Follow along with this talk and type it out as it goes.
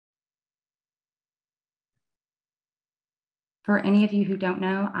For any of you who don't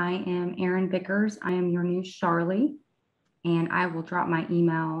know, I am Erin Vickers. I am your new Charlie, and I will drop my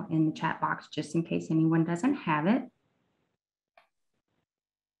email in the chat box just in case anyone doesn't have it.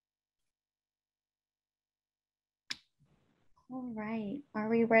 All right, are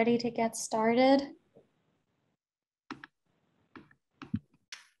we ready to get started?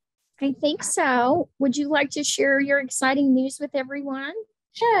 I think so. Would you like to share your exciting news with everyone?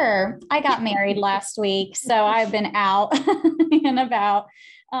 Sure. I got married last week, so I've been out and about.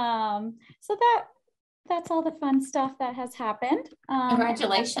 So that's all the fun stuff that has happened.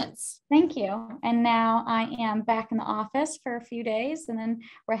 Congratulations. Thank you. And now I am back in the office for a few days, and then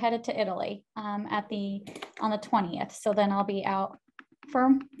we're headed to Italy on the 20th. So then I'll be out for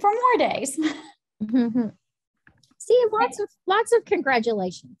more days. See, lots of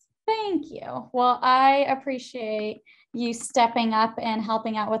congratulations. Thank you. Well, I appreciate you stepping up and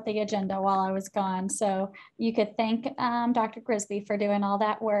helping out with the agenda while I was gone. So you could thank Dr. Grisby for doing all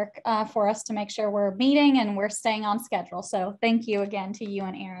that work for us to make sure we're meeting and we're staying on schedule. So thank you again to you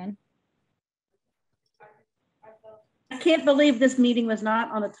and Erin. I can't believe this meeting was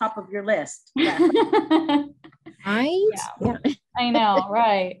not on the top of your list. Right? Yeah. I know,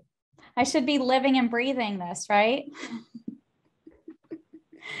 right? I should be living and breathing this, right?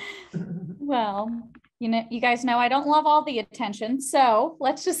 Well, you guys know I don't love all the attention, so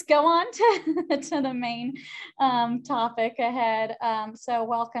let's just go on to the main topic ahead. So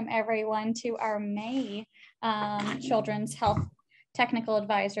welcome everyone to our May Children's Health Technical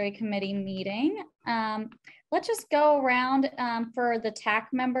Advisory Committee meeting. Let's just go around for the TAC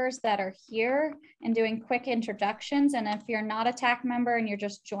members that are here and doing quick introductions. And if you're not a TAC member and you're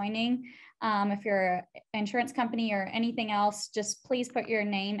just joining, if you're an insurance company or anything else, just please put your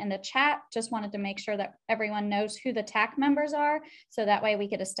name in the chat. Just wanted to make sure that everyone knows who the TAC members are. So that way we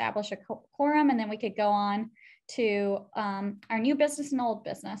could establish a quorum and then we could go on to our new business and old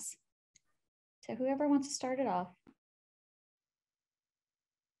business. So whoever wants to start it off.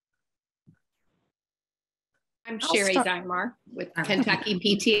 I'm Sherry Zymar with Kentucky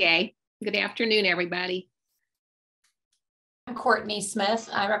PTA. Good afternoon, everybody. I'm Courtney Smith.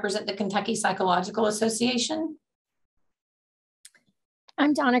 I represent the Kentucky Psychological Association.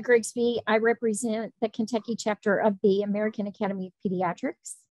 I'm Donna Grigsby. I represent the Kentucky chapter of the American Academy of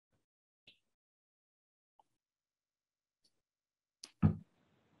Pediatrics.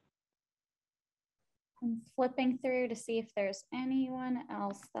 I'm flipping through to see if there's anyone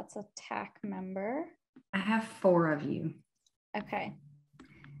else that's a TAC member. I have 4 of you. Okay.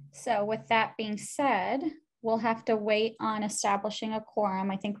 So with that being said, we'll have to wait on establishing a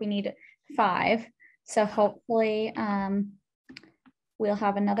quorum. I think we need 5. So hopefully we'll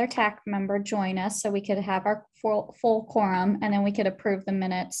have another TAC member join us so we could have our full quorum and then we could approve the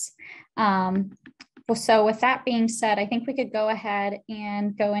minutes. So with that being said, I think we could go ahead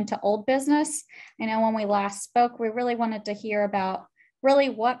and go into old business. I know when we last spoke, we really wanted to hear about really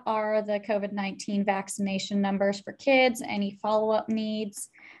what are the COVID-19 vaccination numbers for kids, any follow-up needs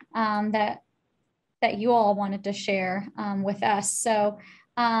that you all wanted to share with us. So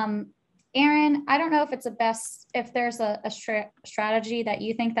Erin, I don't know if it's if there's a strategy that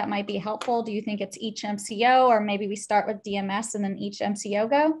you think that might be helpful. Do you think it's each MCO, or maybe we start with DMS and then each MCO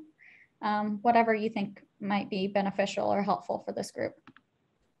go? Whatever you think might be beneficial or helpful for this group.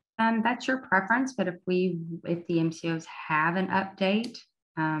 That's your preference, but if the MCOs have an update,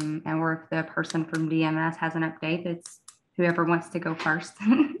 or if the person from DMS has an update, it's whoever wants to go first.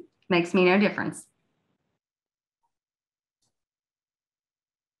 Makes me no difference.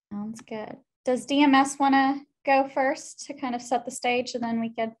 Sounds good. Does DMS want to go first to kind of set the stage, and then we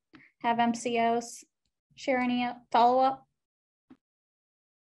could have MCOs share any follow-up?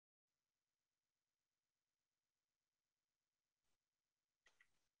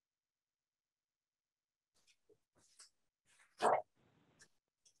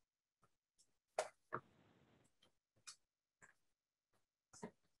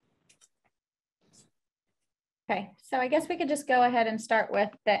 Okay, so I guess we could just go ahead and start with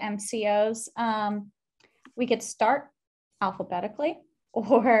the MCOs. We could start alphabetically,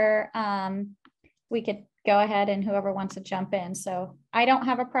 or we could go ahead and whoever wants to jump in. So I don't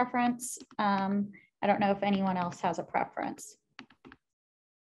have a preference. I don't know if anyone else has a preference.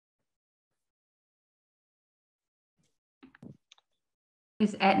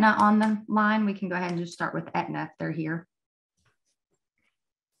 Is Aetna on the line? We can go ahead and just start with Aetna if they're here.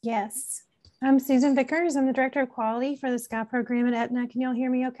 Yes. I'm Susan Vickers. I'm the Director of Quality for the SCI program at Aetna. Can y'all hear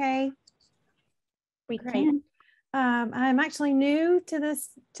me okay? We can. I'm actually new to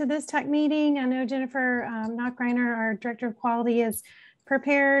this TAC meeting. I know Jennifer Knockreiner, our Director of Quality, is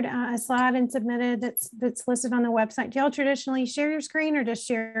prepared a slide and submitted that's listed on the website. Do y'all traditionally share your screen or just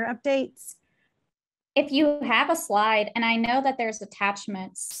share updates? If you have a slide, and I know that there's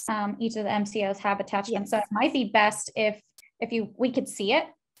attachments, each of the MCOs have attachments, yes. So it might be best if we could see it.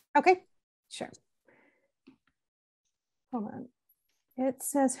 Okay, sure. Hold on. It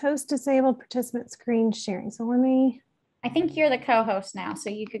says host disabled participant screen sharing. So let me. I think you're the co-host now, so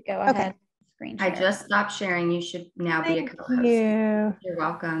you could go ahead. Screen share. I just stopped sharing. You should now be a co-host. Thank you. You're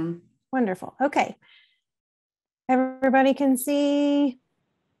welcome. Wonderful. Okay. Everybody can see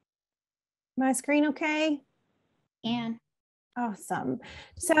my screen okay? And awesome.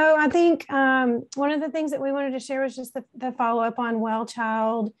 So I think one of the things that we wanted to share was just the follow-up on well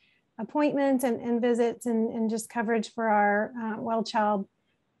child appointments and visits and just coverage for our well child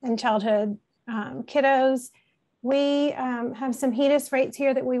and childhood kiddos. We have some HEDIS rates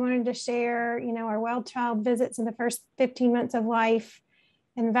here that we wanted to share. You know, our well child visits in the first 15 months of life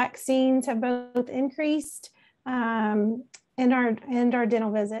and vaccines have both increased, and our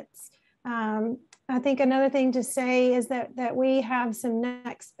dental visits. I think another thing to say is that we have some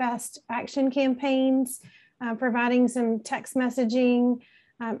next best action campaigns, providing some text messaging,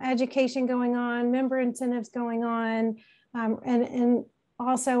 education going on, member incentives going on, and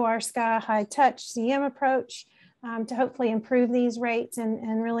also our Sky High Touch CM approach to hopefully improve these rates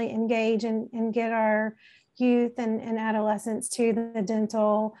and really engage and get our youth and adolescents to the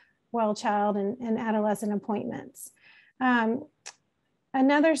dental, well child, and adolescent appointments.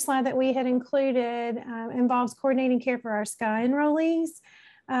 Another slide that we had included involves coordinating care for our Sky enrollees.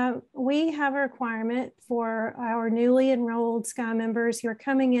 We have a requirement for our newly enrolled Sky members who are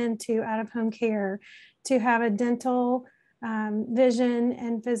coming into out-of-home care to have a dental, vision,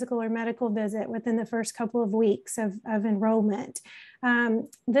 and physical or medical visit within the first couple of weeks of enrollment.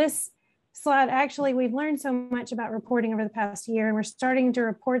 This slide, actually, we've learned so much about reporting over the past year, and we're starting to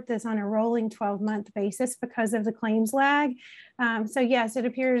report this on a rolling 12-month basis because of the claims lag. So yes, it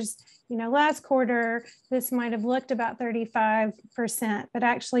appears, you know, last quarter, this might have looked about 35%, but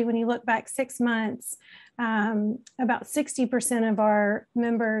actually when you look back 6 months, about 60% of our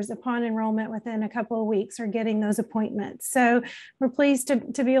members upon enrollment within a couple of weeks are getting those appointments. So we're pleased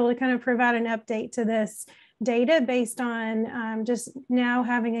to be able to kind of provide an update to this data based on just now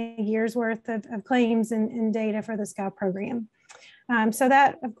having a year's worth of claims and data for the Sky program. So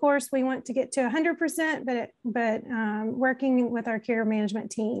that, of course, we want to get to 100%, but working with our care management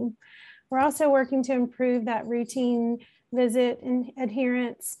team. We're also working to improve that routine visit and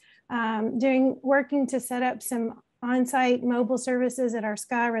adherence, working to set up some on-site mobile services at our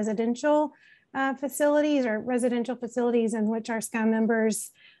Sky residential facilities or residential facilities in which our Sky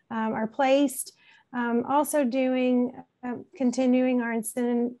members are placed. Also continuing our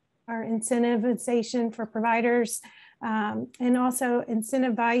incentivization for providers and also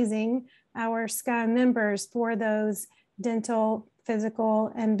incentivizing our Sky members for those dental,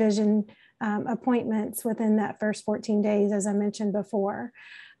 physical, and vision appointments within that first 14 days, as I mentioned before.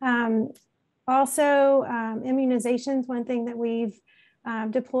 Also, immunizations, one thing that we've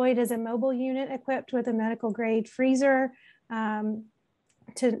deployed is a mobile unit equipped with a medical grade freezer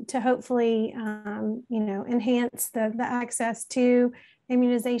to hopefully, you know, enhance the access to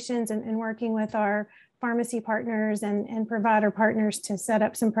immunizations and working with our pharmacy partners and provider partners to set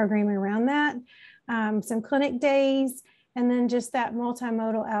up some programming around that, some clinic days, and then just that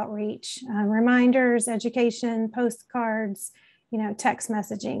multimodal outreach, reminders, education, postcards, you know, text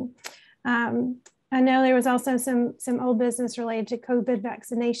messaging. I know there was also some old business related to COVID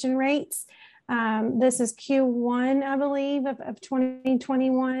vaccination rates. This is Q1, I believe, of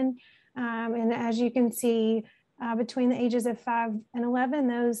 2021. And as you can see, between the ages of 5 and 11,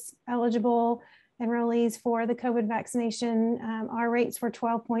 those eligible enrollees for the COVID vaccination, our rates were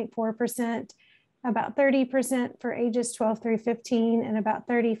 12.4%, about 30% for ages 12 through 15, and about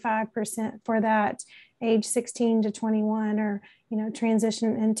 35% for that age 16 to 21, or, you know,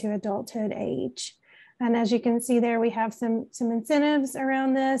 transition into adulthood age. And as you can see there, we have some incentives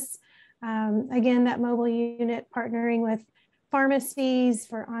around this. Again, that mobile unit partnering with pharmacies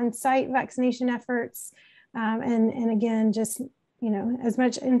for on-site vaccination efforts. And again, just, you know, as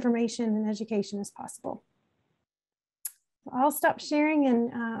much information and education as possible. So I'll stop sharing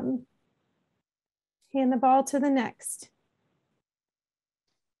and hand the ball to the next.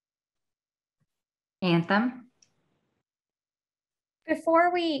 Anthem.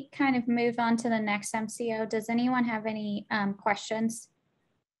 Before we kind of move on to the next MCO, does anyone have any questions?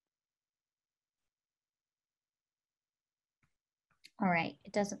 All right,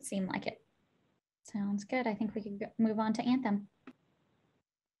 it doesn't seem like it. Sounds good. I think we could move on to Anthem.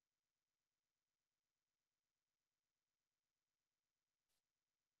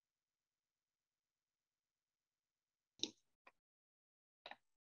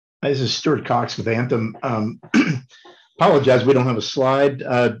 This is Stuart Cox with Anthem. Apologize, we don't have a slide.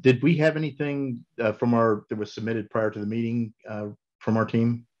 Did we have anything that was submitted prior to the meeting from our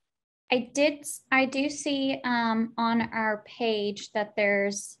team? I do see on our page that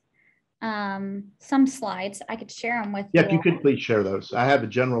there's some slides. I could share them with you. Yeah, if you could please share those. I have a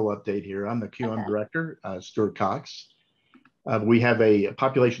general update here. I'm the QM director, Stuart Cox. We have a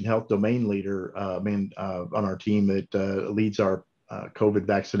population health domain leader on our team that leads our COVID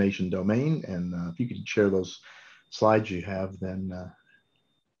vaccination domain. And if you could share those slides you have, then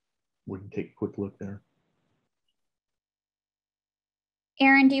we can take a quick look there.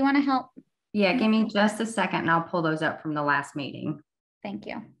 Erin, do you want to help? Yeah, give me just a second and I'll pull those up from the last meeting. Thank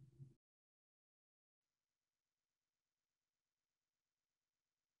you.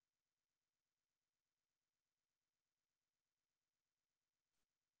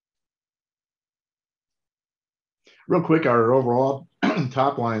 Real quick, our overall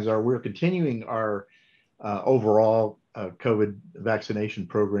top lines are we're continuing our overall COVID vaccination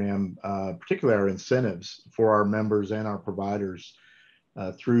program, particularly our incentives for our members and our providers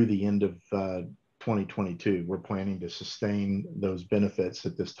through the end of 2022. We're planning to sustain those benefits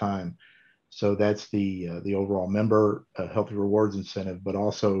at this time. So that's the overall member healthy rewards incentive, but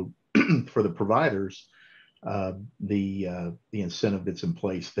also for the providers, the incentive that's in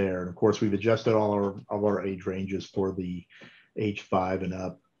place there. And of course, we've adjusted all of our age ranges for the age 5 and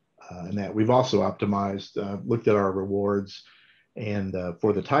up. And that we've also optimized, looked at our rewards and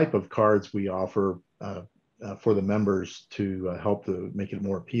for the type of cards we offer for the members to help to make it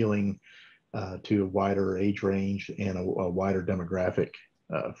more appealing to a wider age range and a wider demographic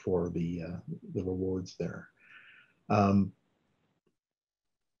for the rewards there.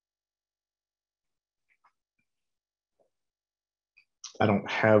 I don't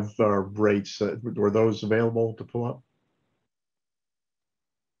have rates. Were those available to pull up?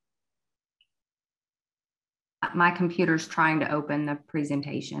 My computer's trying to open the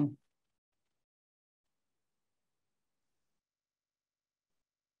presentation.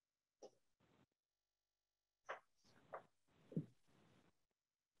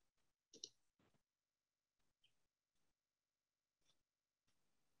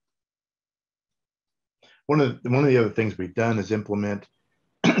 One of the other things we've done is implement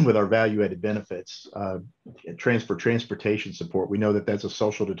with our value-added benefits, transportation support. We know that that's a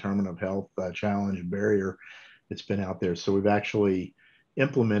social determinant of health challenge and barrier that's been out there. So we've actually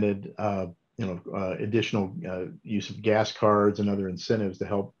implemented additional use of gas cards and other incentives to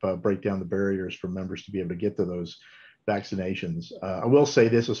help break down the barriers for members to be able to get to those vaccinations. I will say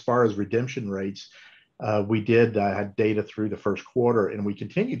this, as far as redemption rates, we did had data through the first quarter, and we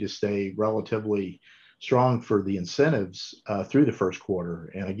continue to stay relatively strong for the incentives through the first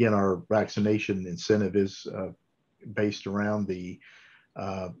quarter. And again, our vaccination incentive is based around the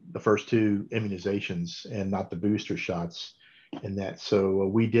first 2 immunizations and not the booster shots in that. So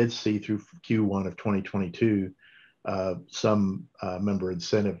we did see through Q1 of 2022 some member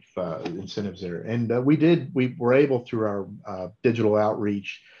incentives there. And we were able through our digital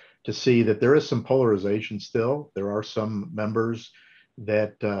outreach to see that there is some polarization still. There are some members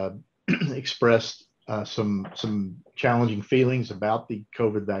that expressed some challenging feelings about the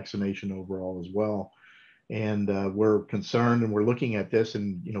COVID vaccination overall as well. And we're concerned, and we're looking at this,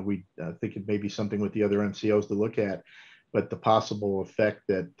 and we think it may be something with the other MCOs to look at, but the possible effect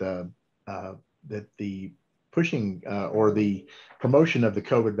that that the pushing or the promotion of the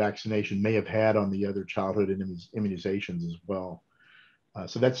COVID vaccination may have had on the other childhood immunizations as well.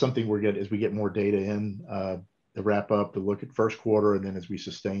 So that's something we're getting as we get more data in to wrap up, to look at first quarter, and then as we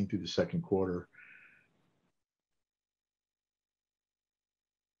sustain through the second quarter.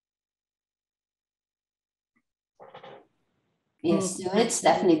 Yes, so it's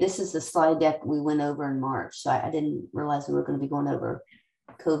Stephanie. This is the slide deck we went over in March. So I didn't realize we were going to be going over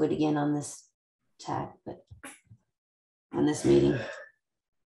COVID again on this TAC, but on this meeting.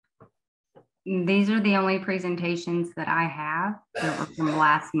 These are the only presentations that I have that were from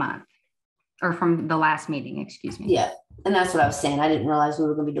last month, or from the last meeting, excuse me. Yeah, and that's what I was saying. I didn't realize we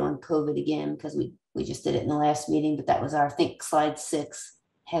were going to be doing COVID again because we just did it in the last meeting, but that was I think slide 6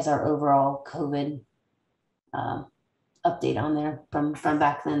 has our overall COVID update on there from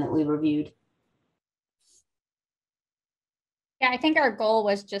back then that we reviewed. Yeah, I think our goal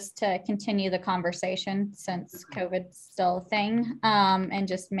was just to continue the conversation since COVID's still a thing, and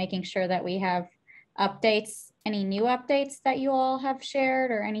just making sure that we have updates, any new updates that you all have shared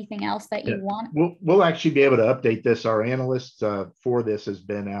or anything else that you want. We'll actually be able to update this. Our analyst for this has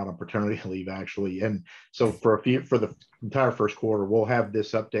been out on paternity leave actually. And so for the entire first quarter, we'll have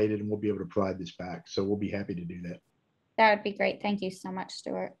this updated and we'll be able to provide this back. So we'll be happy to do that. That would be great. Thank you so much,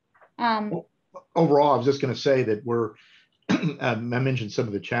 Stuart. Overall, I was just going to say that we're, I mentioned some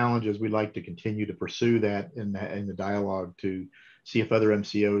of the challenges. We'd like to continue to pursue that in the dialogue to see if other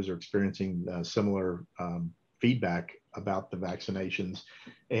MCOs are experiencing similar feedback about the vaccinations.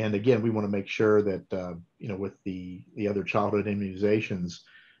 And again, we want to make sure that, you know, with the other childhood immunizations,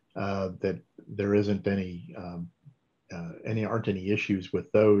 that there isn't aren't any issues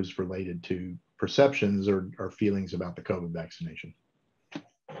with those related to perceptions or feelings about the COVID vaccination.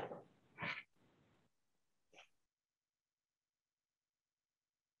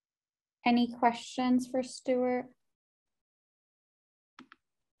 Any questions for Stuart?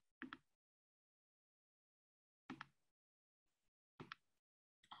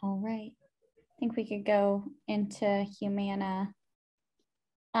 All right, I think we could go into Humana.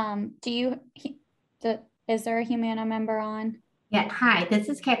 Is there a Humana member on? Yeah, hi, this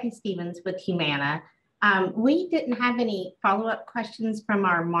is Kathy Stevens with Humana. We didn't have any follow-up questions from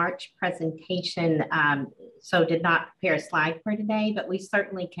our March presentation, so did not prepare a slide for today, but we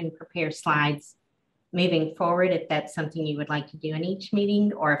certainly can prepare slides moving forward if that's something you would like to do in each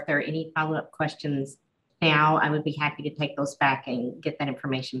meeting, or if there are any follow-up questions now, I would be happy to take those back and get that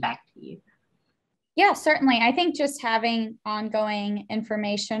information back to you. Yeah, certainly. I think just having ongoing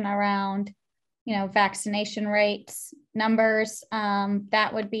information around, you know, vaccination rates, numbers,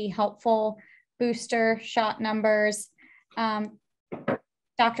 that would be helpful. Booster shot numbers.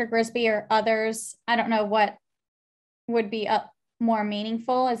 Dr. Grisby or others, I don't know what would be more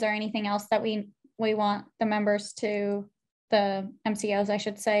meaningful. Is there anything else that we want the members to, the MCOs, I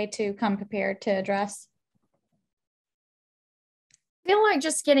should say, to come prepared to address? I feel like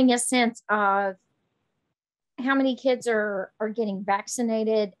just getting a sense of how many kids are getting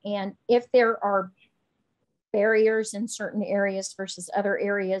vaccinated, and if there are barriers in certain areas versus other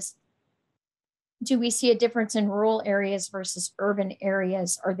areas. Do we see a difference in rural areas versus urban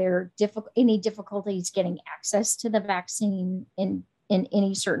areas? Are there any difficulties getting access to the vaccine in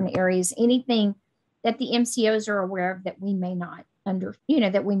any certain areas? Anything that the MCOs are aware of that we may not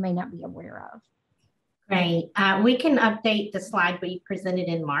that we may not be aware of? Great. We can update the slide we presented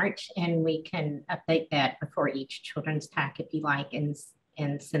in March, and we can update that before each children's TAC if you like, and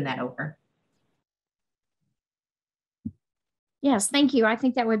send that over. Yes, thank you. I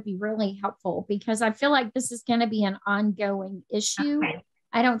think that would be really helpful because I feel like this is going to be an ongoing issue. Okay.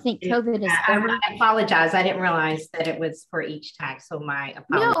 I don't think COVID is over. I apologize. I didn't realize that it was for each TAC, so my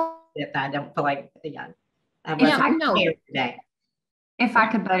apologies. No. If I don't feel like I wasn't prepared today. If I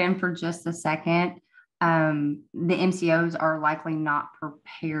could butt in for just a second, the MCOs are likely not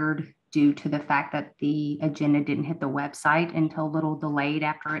prepared due to the fact that the agenda didn't hit the website until a little delayed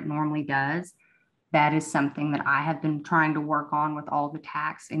after it normally does. That is something that I have been trying to work on with all the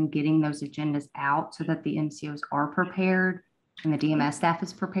TACs and getting those agendas out so that the MCOs are prepared and the DMS staff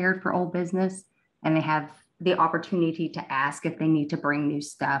is prepared for old business, and they have the opportunity to ask if they need to bring new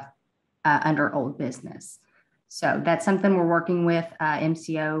stuff under old business. So that's something we're working with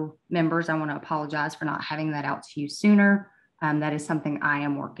MCO members. I want to apologize for not having that out to you sooner. That is something I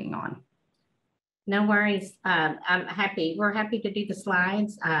am working on. No worries. I'm happy. We're happy to do the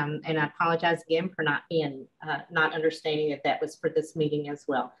slides. And I apologize again for not being, not understanding that was for this meeting as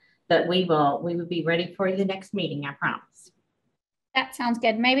well. But we will be ready for the next meeting, I promise. That sounds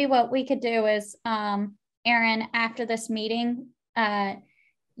good. Maybe what we could do is, Erin, after this meeting,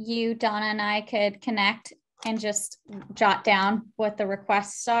 you, Donna, and I could connect and just jot down what the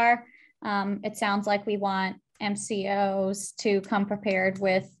requests are. It sounds like we want MCOs to come prepared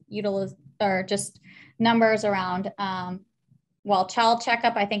with or just numbers around, well, child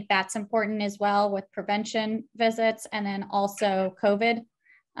checkup. I think that's important as well with prevention visits, and then also COVID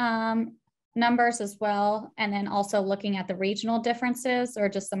numbers as well. And then also looking at the regional differences or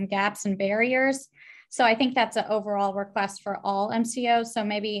just some gaps and barriers. So I think that's an overall request for all MCOs. So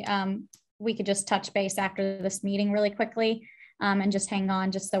maybe we could just touch base after this meeting really quickly and just hang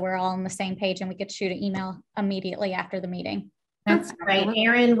on just so we're all on the same page, and we could shoot an email immediately after the meeting. That's great.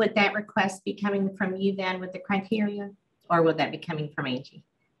 Erin, would that request be coming from you then with the criteria, or would that be coming from Angie?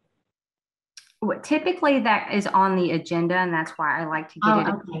 Well, typically that is on the agenda, and that's why I like to get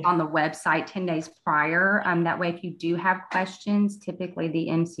it on the website 10 days prior. That way, if you do have questions, typically the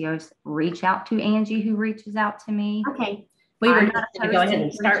MCOs reach out to Angie, who reaches out to me. Okay. We were just going to go ahead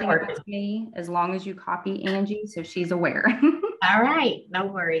and start working. Me, as long as you copy Angie, so she's aware. All right. No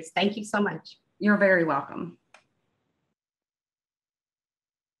worries. Thank you so much. You're very welcome.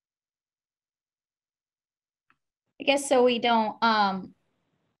 I guess so we don't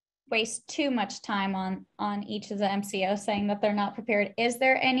waste too much time on each of the MCOs saying that they're not prepared. Is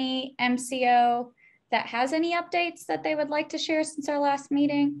there any MCO that has any updates that they would like to share since our last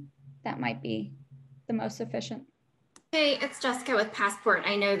meeting? that might be the most efficient. Hey, it's Jessica with Passport.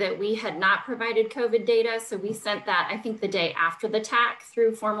 I know that we had not provided COVID data, so we sent that, I think, the day after the TAC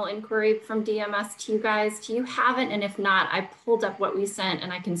through formal inquiry from DMS to you guys. Do you have it? And if not, I pulled up what we sent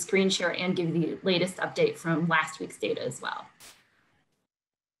and I can screen share and give you the latest update from last week's data as well.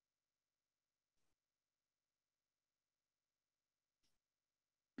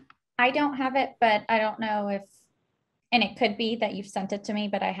 I don't have it, but I don't know if, and it could be that you've sent it to me,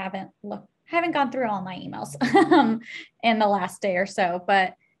 but I haven't gone through all my emails in the last day or so.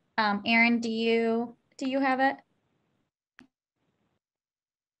 But Erin, do you have it?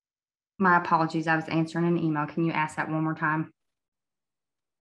 My apologies. I was answering an email. Can you ask that one more time?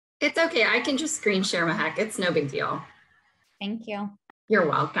 It's okay. I can just screen share, Mahak. It's no big deal. Thank you. You're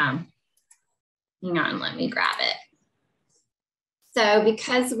welcome. Hang on, let me grab it. So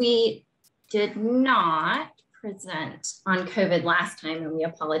because we did not present on COVID last time, and we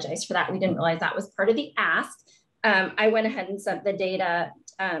apologize for that. We didn't realize that was part of the ask. I went ahead and sent the data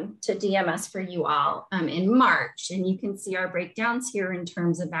to DMS for you all in March, and you can see our breakdowns here in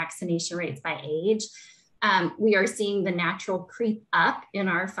terms of vaccination rates by age. We are seeing the natural creep up in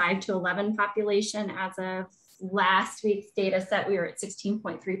our 5 to 11 population. As of last week's data set, we were at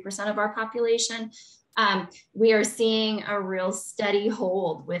 16.3% of our population. We are seeing a real steady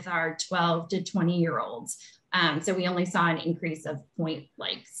hold with our 12 to 20-year-olds. So we only saw an increase of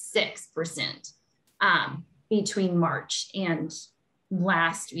 0.6% between March and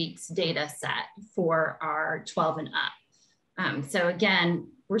last week's data set for our 12 and up. So again,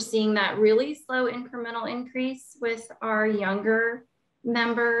 we're seeing that really slow incremental increase with our younger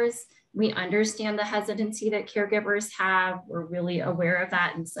members. We understand the hesitancy that caregivers have. We're really aware of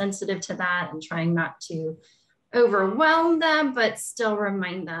that and sensitive to that and trying not to overwhelm them, but still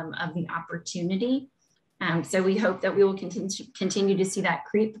remind them of the opportunity. So we hope that we will continue to see that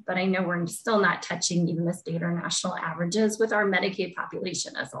creep, but I know we're still not touching even the state or national averages with our Medicaid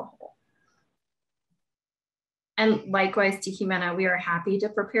population as a whole. And likewise to Humana, we are happy to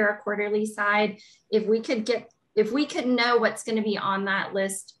prepare a quarterly side. If we could know what's going to be on that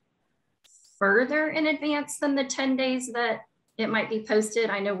list further in advance than the 10 days that it might be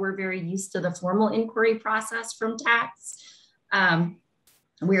posted. I know we're very used to the formal inquiry process from TACs.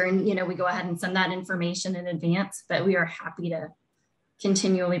 We go ahead and send that information in advance, but we are happy to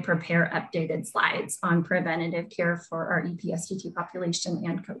continually prepare updated slides on preventative care for our EPSDT population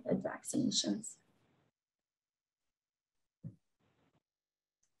and COVID vaccinations.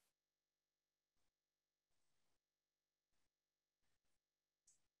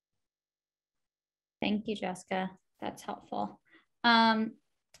 Thank you, Jessica. That's helpful.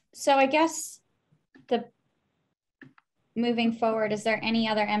 So I guess moving forward, is there any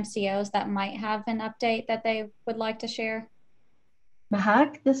other MCOs that might have an update that they would like to share?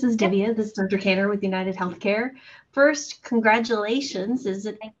 Mahak, this is Divya. This is Dr. Cantor with United Healthcare. First, congratulations.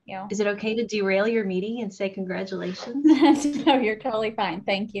 Thank you. Is it okay to derail your meeting and say congratulations? No, you're totally fine.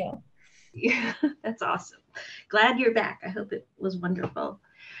 Thank you. Yeah, that's awesome. Glad you're back. I hope it was wonderful.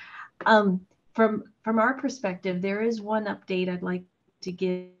 From our perspective, there is one update I'd like to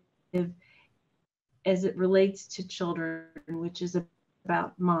give as it relates to children, which is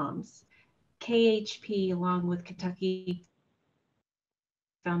about moms. KHP, along with Kentucky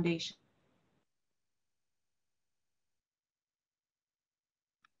Foundation.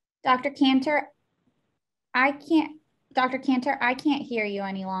 Dr. Cantor, I can't hear you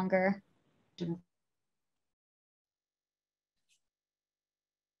any longer.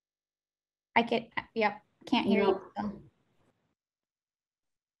 Can't hear you.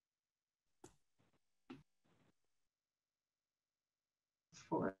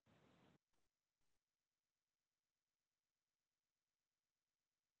 For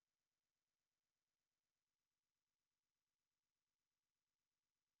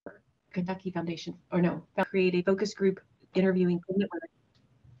Kentucky Foundation, or no, create a focus group interviewing pregnant women.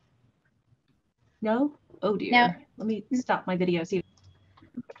 No? Oh dear. No. Let me stop my video. See.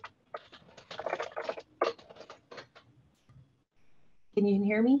 Can you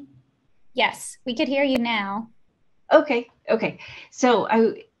hear me? Yes, we could hear you now. Okay. So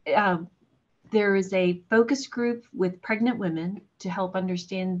there is a focus group with pregnant women to help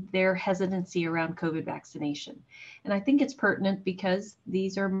understand their hesitancy around COVID vaccination. And I think it's pertinent because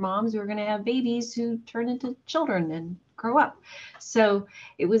these are moms who are going to have babies who turn into children and grow up. So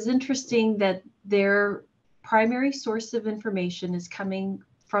it was interesting that their primary source of information is coming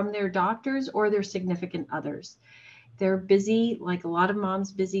from their doctors or their significant others. They're busy, like a lot of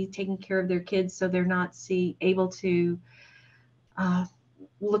moms, busy taking care of their kids, so they're not able to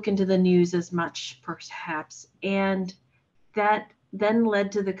look into the news as much, perhaps. And that then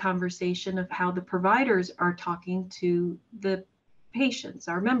led to the conversation of how the providers are talking to the patients,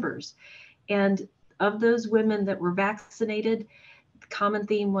 our members. And of those women that were vaccinated, the common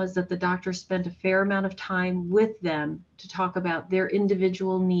theme was that the doctor spent a fair amount of time with them to talk about their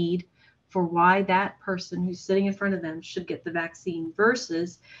individual need for why that person who's sitting in front of them should get the vaccine,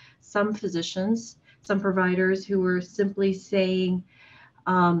 versus some physicians, some providers who were simply saying,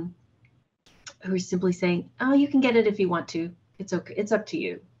 oh, you can get it if you want to. It's okay. It's up to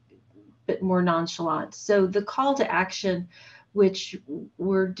you. Bit more nonchalant. So the call to action, which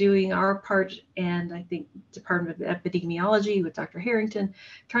we're doing our part, and I think Department of Epidemiology with Dr. Harrington,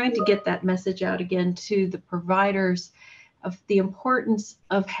 trying to get that message out again to the providers of the importance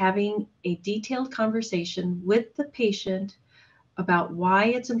of having a detailed conversation with the patient about why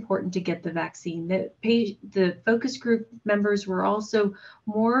it's important to get the vaccine. The focus group members were also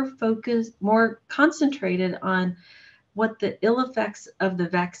more concentrated on what the ill effects of the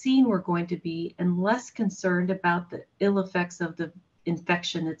vaccine were going to be, and less concerned about the ill effects of the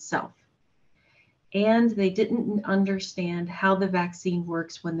infection itself. And they didn't understand how the vaccine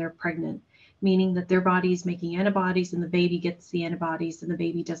works when they're pregnant, meaning that their body is making antibodies and the baby gets the antibodies and the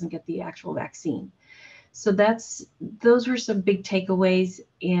baby doesn't get the actual vaccine. So those were some big takeaways,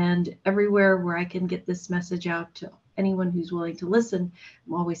 and everywhere where I can get this message out to anyone who's willing to listen,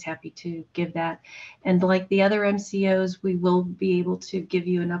 I'm always happy to give that. And like the other MCOs, we will be able to give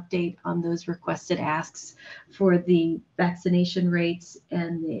you an update on those requested asks for the vaccination rates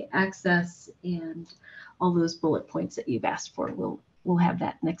and the access and all those bullet points that you've asked for. We'll have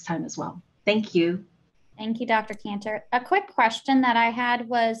that next time as well. Thank you. Thank you, Dr. Cantor. A quick question that I had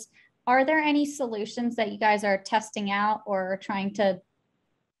was, are there any solutions that you guys are testing out or trying to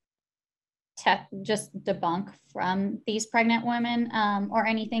just debunk from these pregnant women, or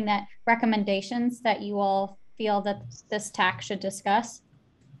anything that recommendations that you all feel that this TAC should discuss?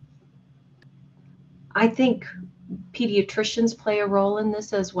 I think pediatricians play a role in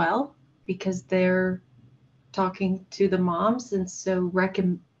this as well, because they're talking to the moms, and so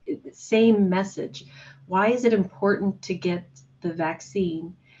same message. Why is it important to get the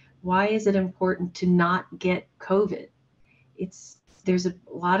vaccine? Why is it important to not get COVID? There's a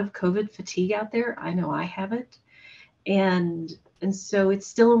lot of COVID fatigue out there. I know I have it. And so it's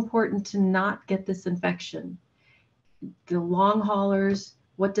still important to not get this infection. The long haulers,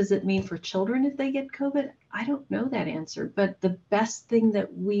 what does it mean for children if they get COVID? I don't know that answer, but the best thing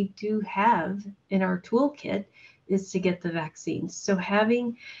that we do have in our toolkit is to get the vaccine. So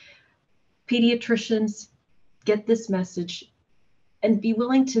having pediatricians get this message and be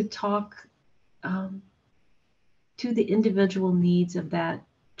willing to talk to the individual needs of that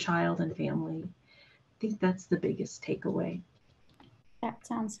child and family. I think that's the biggest takeaway. That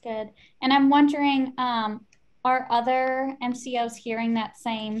sounds good. And I'm wondering, are other MCOs hearing that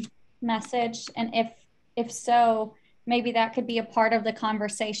same message? And if so, maybe that could be a part of the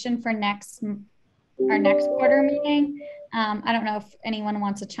conversation for our next quarter meeting. I don't know if anyone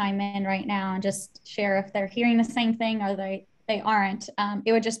wants to chime in right now and just share if they're hearing the same thing or they aren't.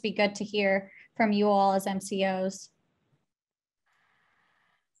 It would just be good to hear from you all as MCOs.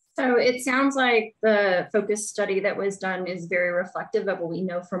 So it sounds like the focus study that was done is very reflective of what we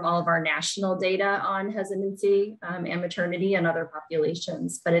know from all of our national data on hesitancy and maternity and other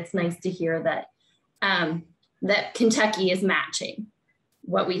populations. But it's nice to hear that that Kentucky is matching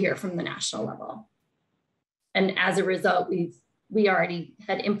what we hear from the national level. And as a result, we already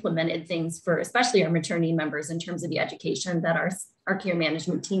had implemented things for especially our maternity members in terms of the education that our care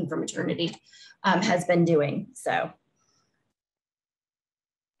management team for maternity has been doing. So.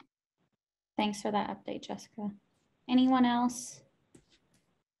 Thanks for that update, Jessica. Anyone else?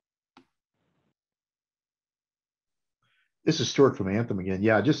 This is Stuart from Anthem again.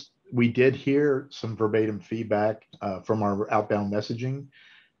 Yeah, we did hear some verbatim feedback from our outbound messaging.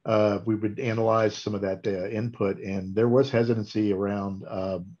 We would analyze some of that input, and there was hesitancy around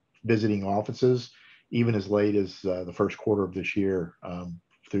visiting offices, even as late as the first quarter of this year.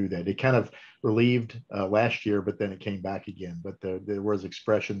 Through that, it kind of relieved last year, but then it came back again. But there was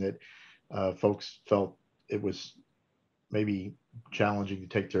expression that folks felt it was maybe challenging to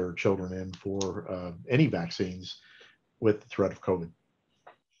take their children in for any vaccines with the threat of COVID.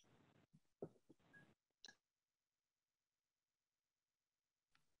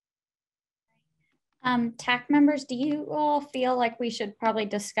 TAC members, do you all feel like we should probably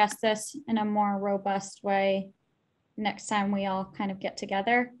discuss this in a more robust way next time we all kind of get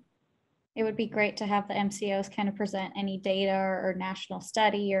together? It would be great to have the MCOs kind of present any data or national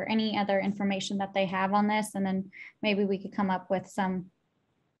study or any other information that they have on this, and then maybe we could come up with some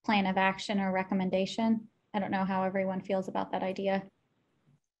plan of action or recommendation. I don't know how everyone feels about that idea.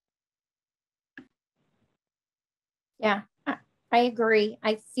 Yeah, I agree.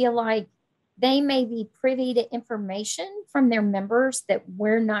 I feel like they may be privy to information from their members that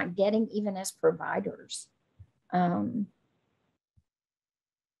we're not getting even as providers.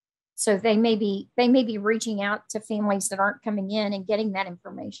 So they may be reaching out to families that aren't coming in and getting that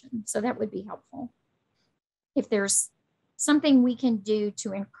information. So that would be helpful. If there's something we can do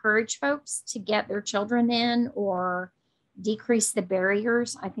to encourage folks to get their children in or decrease the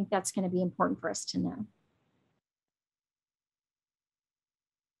barriers, I think that's going to be important for us to know.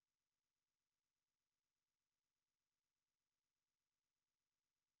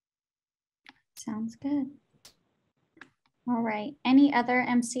 Sounds good. All right. Any other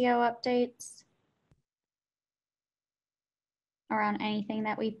MCO updates around anything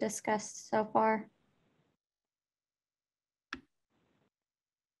that we've discussed so far?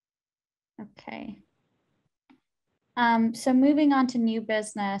 Okay. So moving on to new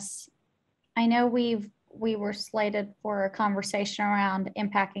business, I know we were slated for a conversation around the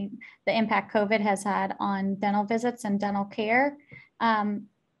impact COVID has had on dental visits and dental care.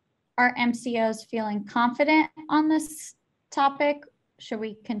 Are MCOs feeling confident on this topic? Should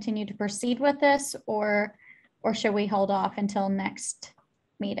we continue to proceed with this, or should we hold off until next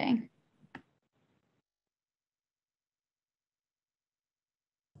meeting?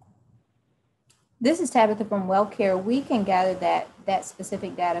 This is Tabitha from WellCare. We can gather that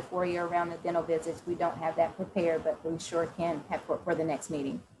specific data for you around the dental visits. We don't have that prepared, but we sure can have for the next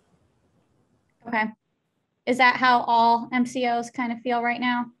meeting. Okay. Is that how all MCOs kind of feel right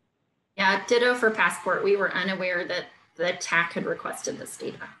now? Yeah, ditto for Passport. We were unaware that the TAC had requested this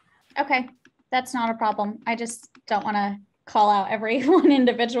data. Okay, that's not a problem. I just don't want to call out everyone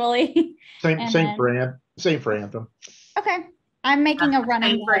individually. Same for Anthem. Okay, I'm making a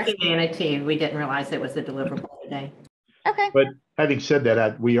running for Humana too. We didn't realize it was a deliverable today. Okay. But having said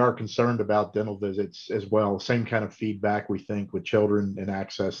that, we are concerned about dental visits as well. Same kind of feedback, we think, with children and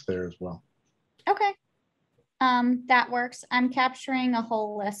access there as well. Okay. That works. I'm capturing a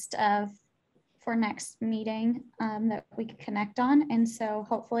whole list for next meeting that we can connect on. And so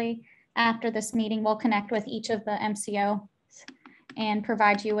hopefully after this meeting, we'll connect with each of the MCOs and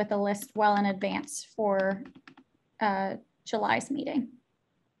provide you with a list well in advance for July's meeting.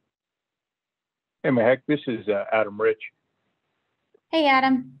 Hey, Mahek, this is Adam Rich. Hey,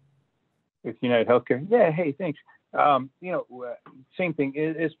 Adam. With United Healthcare. Yeah, hey, thanks. Same thing.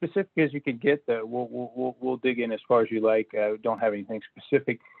 As specific as you can get, we'll dig in as far as you like. I don't have anything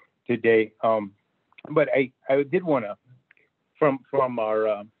specific today, but I did want to, from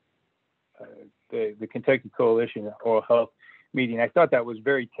our the Kentucky Coalition Oral Health meeting, I thought that was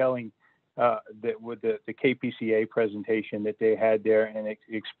very telling. That with the KPCA presentation that they had there, and it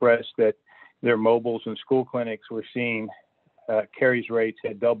expressed that their mobiles and school clinics were seeing caries rates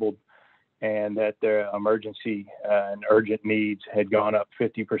had doubled, and that their emergency and urgent needs had gone up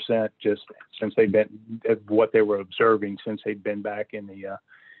 50% just since they've been what they were observing since they'd been back in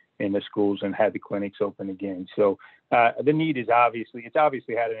the schools and had the clinics open again. So the need is obviously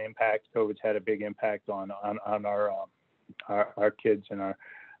had an impact. COVID's had a big impact on our kids and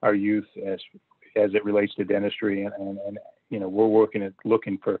our youth as it relates to dentistry, and we're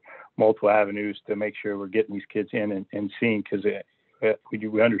looking for multiple avenues to make sure we're getting these kids in and seeing, because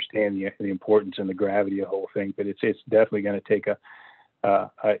we understand the importance and the gravity of the whole thing, but it's definitely going to take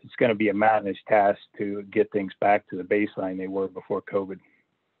it's going to be a mountainous task to get things back to the baseline they were before COVID.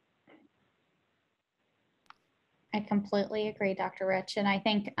 I completely agree, Dr. Rich. And I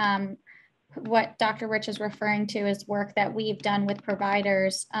think what Dr. Rich is referring to is work that we've done with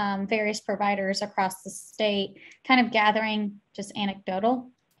providers, various providers across the state, kind of gathering just anecdotal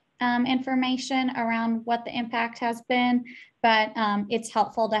information around what the impact has been, but it's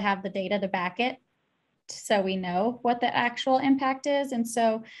helpful to have the data to back it so we know what the actual impact is. And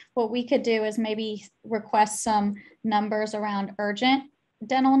so what we could do is maybe request some numbers around urgent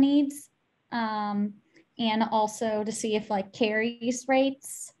dental needs, and also to see if like caries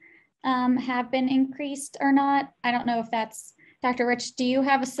rates have been increased or not. I don't know if that's, Dr. Rich, do you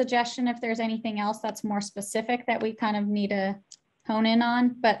have a suggestion if there's anything else that's more specific that we kind of need to hone in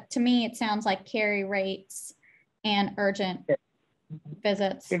on? But to me, it sounds like carry rates and urgent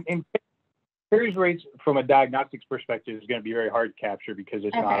visits. And caries rates from a diagnostics perspective is going to be very hard to capture because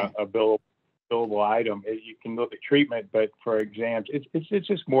it's not a billable item. You can look at treatment, but for exams, it's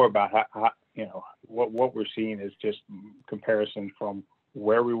just more about how what we're seeing is just comparison from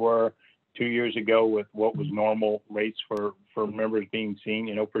where we were 2 years ago with what was normal rates for members being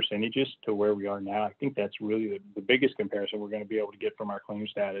seen, percentages to where we are now. I think that's really the biggest comparison we're going to be able to get from our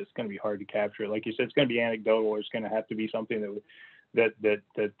claims data. It's going to be hard to capture. Like you said, it's going to be anecdotal, or it's going to have to be something that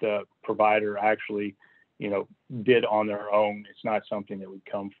the provider actually, did on their own. It's not something that would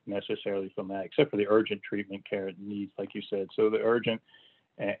come necessarily from that, except for the urgent treatment care needs, like you said. So the urgent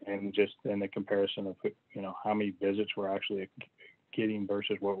and just in the comparison of, how many visits we're actually getting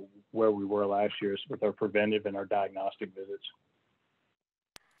versus where we were last year with our preventive and our diagnostic visits.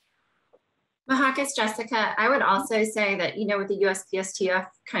 Mahakis, Jessica, I would also say that, with the USPSTF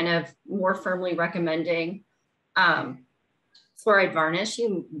kind of more firmly recommending fluoride varnish,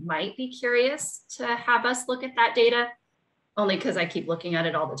 you might be curious to have us look at that data, only because I keep looking at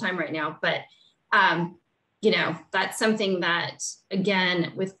it all the time right now. But, that's something that,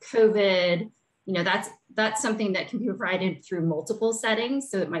 again, with COVID, that's something that can be provided through multiple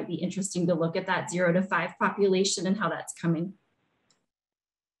settings. So it might be interesting to look at that 0 to 5 population and how that's coming.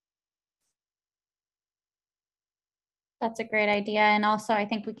 That's a great idea. And also I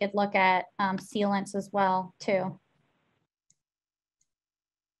think we could look at sealants as well too.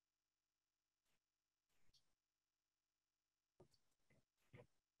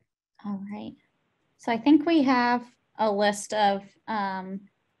 All right. So I think we have a list of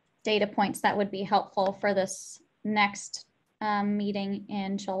data points that would be helpful for this next meeting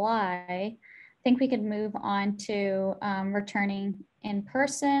in July. I think we could move on to returning in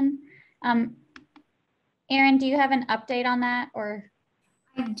person. Erin, do you have an update on that, or?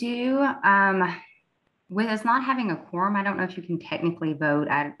 I do. With us not having a quorum, I don't know if you can technically vote.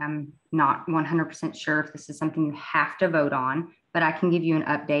 I'm not 100% sure if this is something you have to vote on, but I can give you an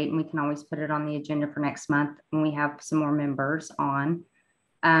update, and we can always put it on the agenda for next month when we have some more members on.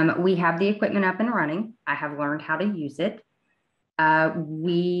 We have the equipment up and running. I have learned how to use it.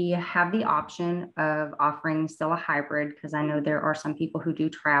 We have the option of offering still a hybrid, because I know there are some people who do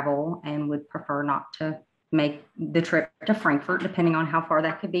travel and would prefer not to make the trip to Frankfurt, depending on how far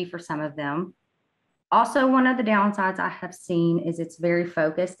that could be for some of them. Also, one of the downsides I have seen is it's very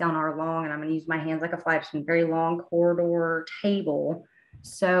focused down our long, and I'm going to use my hands like a flagship, very long corridor table.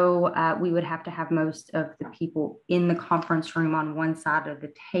 So we would have to have most of the people in the conference room on one side of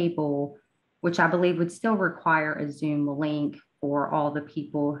the table, which I believe would still require a Zoom link for all the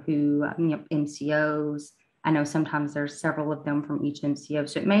people who, MCOs. I know sometimes there's several of them from each MCO.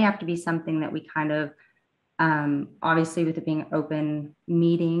 So it may have to be something that we kind of, obviously with it being an open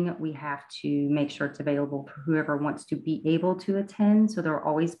meeting, we have to make sure it's available for whoever wants to be able to attend. So there will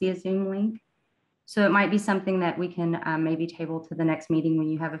always be a Zoom link. So it might be something that we can maybe table to the next meeting when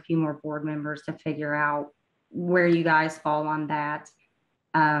you have a few more board members to figure out where you guys fall on that.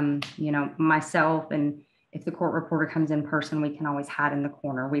 Myself, and if the court reporter comes in person, we can always hide in the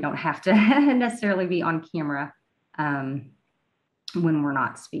corner. We don't have to necessarily be on camera when we're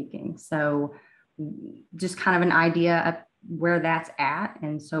not speaking. So just kind of an idea of where that's at.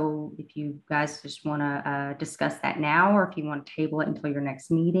 And so if you guys just want to discuss that now, or if you want to table it until your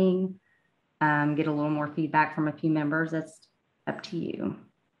next meeting, get a little more feedback from a few members, that's up to you.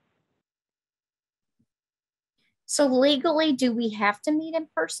 So legally, do we have to meet in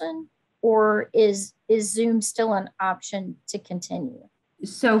person, or is Zoom still an option to continue?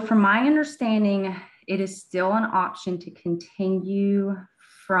 So from my understanding, it is still an option to continue.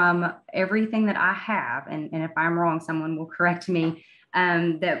 From everything that I have, and if I'm wrong, someone will correct me,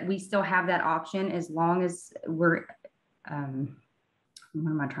 that we still have that option as long as we're, what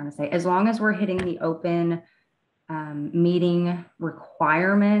am I trying to say? As long as we're hitting the open meeting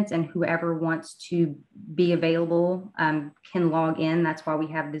requirements, and whoever wants to be available can log in. That's why we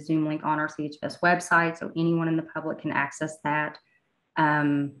have the Zoom link on our CHS website, so anyone in the public can access that.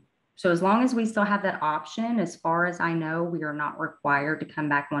 So as long as we still have that option, as far as I know, we are not required to come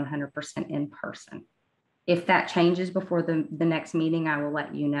back 100% in person. If that changes before the next meeting, I will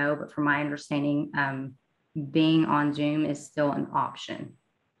let you know. But from my understanding, being on Zoom is still an option.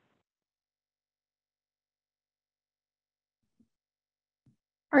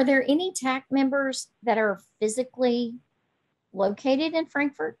 Are there any TAC members that are physically located in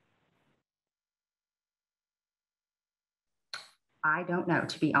Frankfurt? I don't know,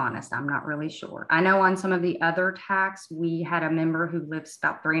 to be honest. I'm not really sure. I know on some of the other TACs, we had a member who lives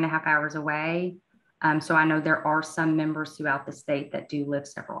about 3.5 hours away. So I know there are some members throughout the state that do live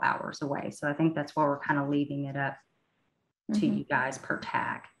several hours away. So I think that's why we're kind of leaving it up to you guys per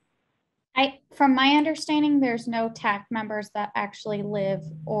TAC. From my understanding, there's no TAC members that actually live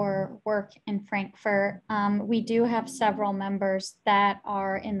or work in Frankfurt. We do have several members that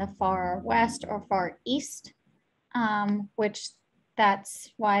are in the far west or far east, which that's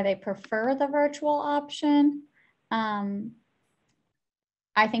why they prefer the virtual option.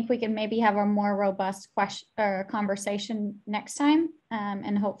 I think we can maybe have a more robust question or conversation next time.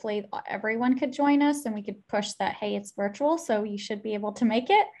 And hopefully everyone could join us and we could push that, hey, it's virtual, so you should be able to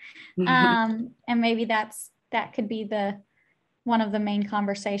make it. And maybe that could be one of the main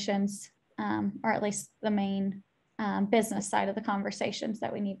conversations, or at least the main business side of the conversations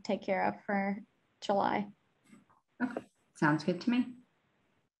that we need to take care of for July. Okay, sounds good to me.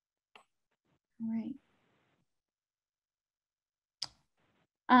 All right.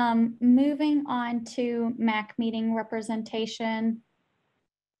 Moving on to MAC meeting representation.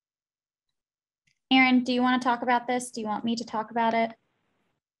 Erin, do you want to talk about this? Do you want me to talk about it?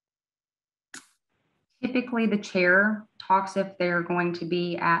 Typically, the chair talks if they're going to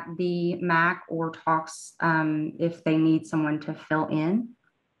be at the MAC, or talks if they need someone to fill in.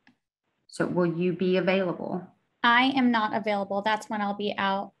 So will you be available? I am not available. That's when I'll be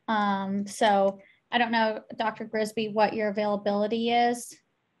out. So I don't know, Dr. Grisby, what your availability is.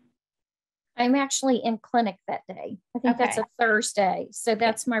 I'm actually in clinic that day. I think that's a Thursday. So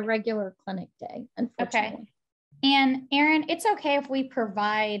that's my regular clinic day, unfortunately. Okay. And Erin, it's okay if we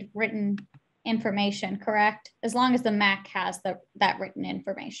provide written information, correct? As long as the MAC has that written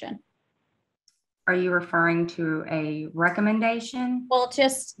information. Are you referring to a recommendation? Well,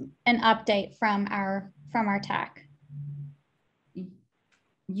 just an update from our TAC.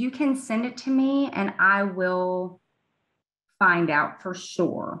 You can send it to me and I will find out for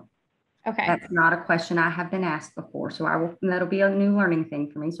sure. Okay. That's not a question I have been asked before. So that'll be a new learning thing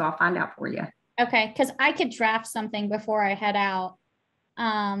for me. So I'll find out for you. Okay. Because I could draft something before I head out.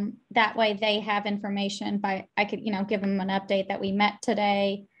 That way they have information I could, give them an update that we met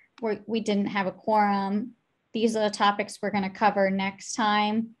today. We didn't have a quorum. These are the topics we're going to cover next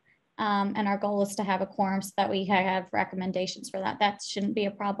time. And our goal is to have a quorum so that we have recommendations for that. That shouldn't be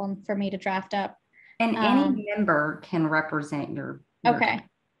a problem for me to draft up. And any member can represent your okay. TAC.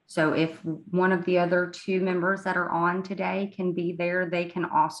 So if one of the other two members that are on today can be there, they can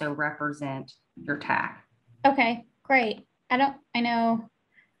also represent your TAC. Okay, great. I know,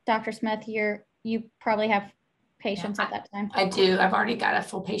 Dr. Smith, you probably have patients at that time. I do. I've already got a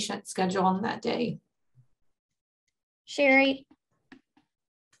full patient schedule on that day. Sherry,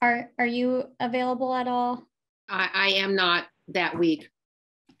 are you available at all? I am not that week.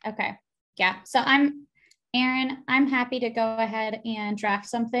 Okay. Yeah. So Erin, I'm happy to go ahead and draft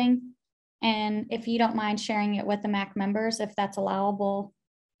something. And if you don't mind sharing it with the MAC members, if that's allowable,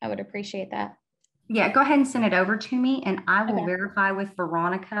 I would appreciate that. Yeah, go ahead and send it over to me and I will verify with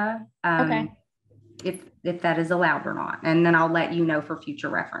Veronica if that is allowed or not. And then I'll let you know for future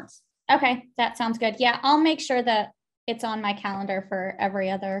reference. Okay, that sounds good. Yeah, I'll make sure that it's on my calendar for every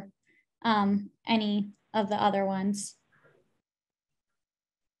other, any of the other ones.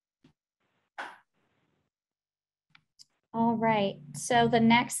 All right, so the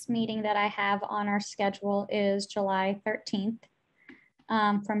next meeting that I have on our schedule is July 13th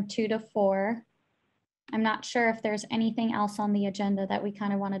from 2 to 4. I'm not sure if there's anything else on the agenda that we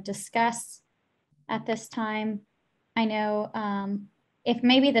kind of want to discuss at this time. I know if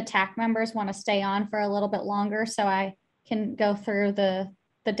maybe the TAC members want to stay on for a little bit longer so I can go through the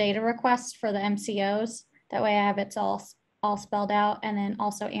data requests for the MCOs. That way I have it all spelled out. And then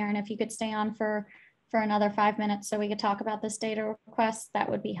also, Erin, if you could stay on for another 5 minutes so we could talk about this data request, that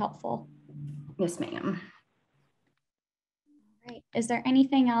would be helpful. Yes, ma'am. All right. Is there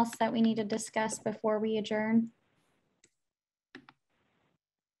anything else that we need to discuss before we adjourn?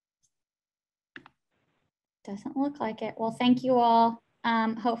 Doesn't look like it. Well, thank you all.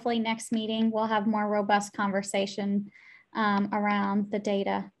 Hopefully next meeting we'll have more robust conversation around the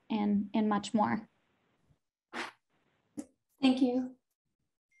data and much more. Thank you.